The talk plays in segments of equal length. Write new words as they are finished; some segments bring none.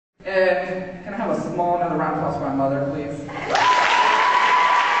And can I have another round of applause for my mother, please?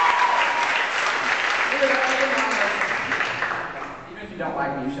 Even if you don't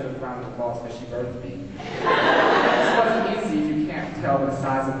like me, you should have round of applause because she birthed me. This wasn't easy if you can't tell the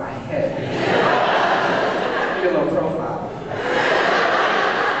size of my head. Give you a little profile.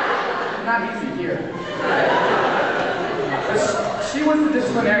 Not easy here. She was the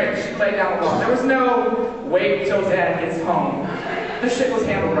disciplinarian. She laid down the law. There was no wait till Dad gets home. The shit was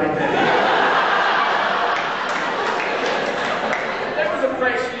handled right then. There was a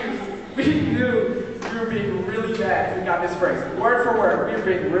phrase she used. We knew we were being really bad if we got this phrase. Word for word, we were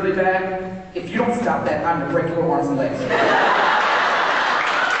being really bad. If you don't stop that, I'm gonna break your arms and legs.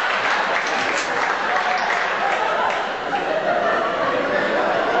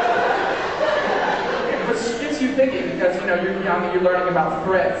 Which gets you thinking, because you know you're young and you're learning about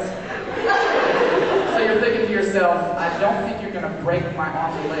threats. So you're thinking to yourself, I don't think you're gonna break my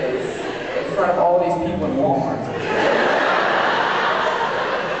arms and legs in front of all these people in Walmart.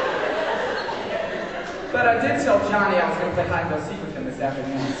 But I did tell Johnny I was going to play hide and go seek with him this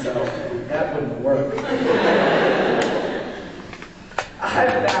afternoon, so that wouldn't work.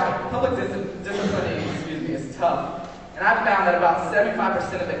 I've found public discipline, is tough, and I've found that about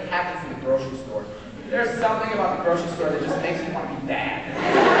 75% of it happens in the grocery store. There's something about the grocery store that just makes you want to be bad.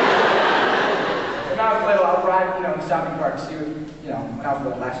 When I was little, I would ride, in the shopping cart. She would, when I was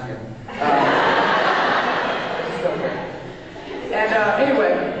little last year. It's still great. And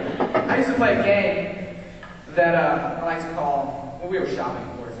anyway, I used to play a game that I like to call, when we were shopping,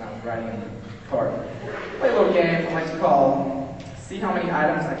 of course, and I was riding in the cart. Play a little game I like to call, see how many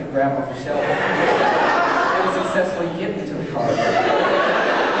items I could grab off the shelf and successfully get into the cart.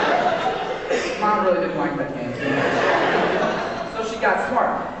 Mom really didn't like that game too much. So she got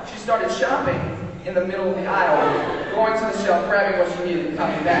smart. She started shopping in the middle of the aisle, going to the shelf, grabbing what she needed, and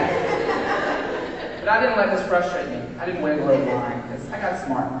coming back. But I didn't let this frustrate me. I didn't wait a little line, because I got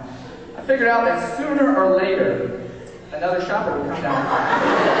smart. I figured out that sooner or later, another shopper would come down.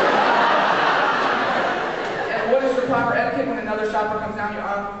 And what is the proper etiquette when another shopper comes down your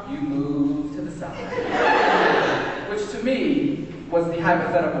aisle? You move to the side. Which to me was the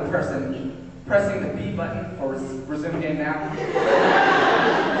hypothetical person pressing the B button for resume game now.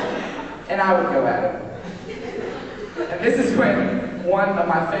 And I would go at it. And this is when one of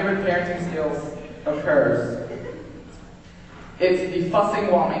my favorite parenting skills occurs. It's the fussing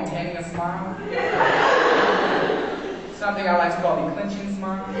while maintaining a smile. Something I like to call the clinching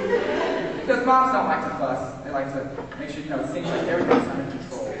smile. Because moms don't like to fuss. They like to make sure, it seems like everything's under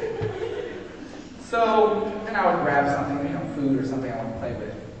control. So, then I would grab something, food or something I want to play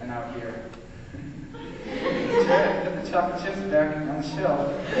with, and I would hear, Chad, put the chocolate chips back on the shelf.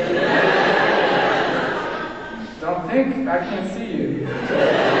 Don't think I can't see you.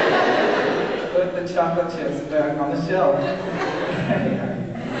 Put the chocolate chips back on the shelf.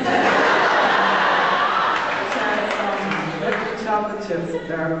 Put the chocolate chips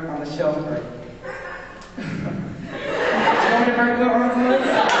back on the shelf. Do you want me to break the arms and legs?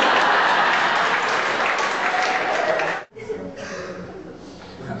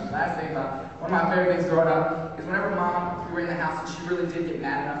 Last thing about one of my favorite things growing up is whenever Mom, we were in the house and she really did get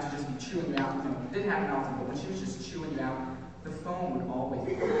mad enough to just be chewing me out. It didn't happen often, but when she was just chewing you out, the phone would always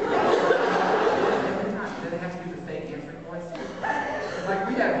go. Every time. Did it have to be the fake answering voice? Like,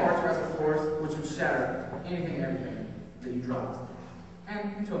 we had hard wrestle floors, which would shatter anything and everything that you dropped.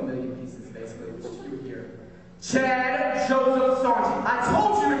 And into a million pieces, basically, which you would hear. Chad Joseph Songy, I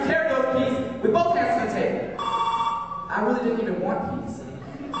told you to carry those peas with both hands to the table. I really didn't even want peas.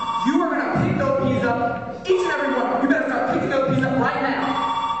 You are going to pick those peas up, each and every one. You better start picking those peas up right now.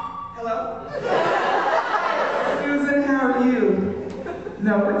 Hello? Susan, how are you?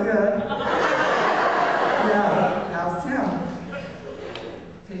 No, we're good. Yeah, how's town?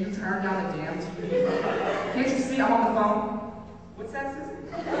 Can you turn down the damn TV? Can't you see I'm on the phone? What's that, Susan?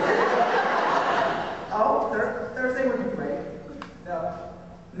 Oh, Thursday would be great.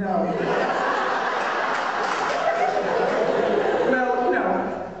 No.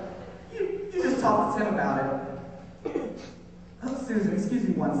 You just talk to Tim about it. Oh, Susan, excuse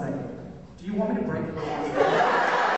me one second. Do you want me to break your arms?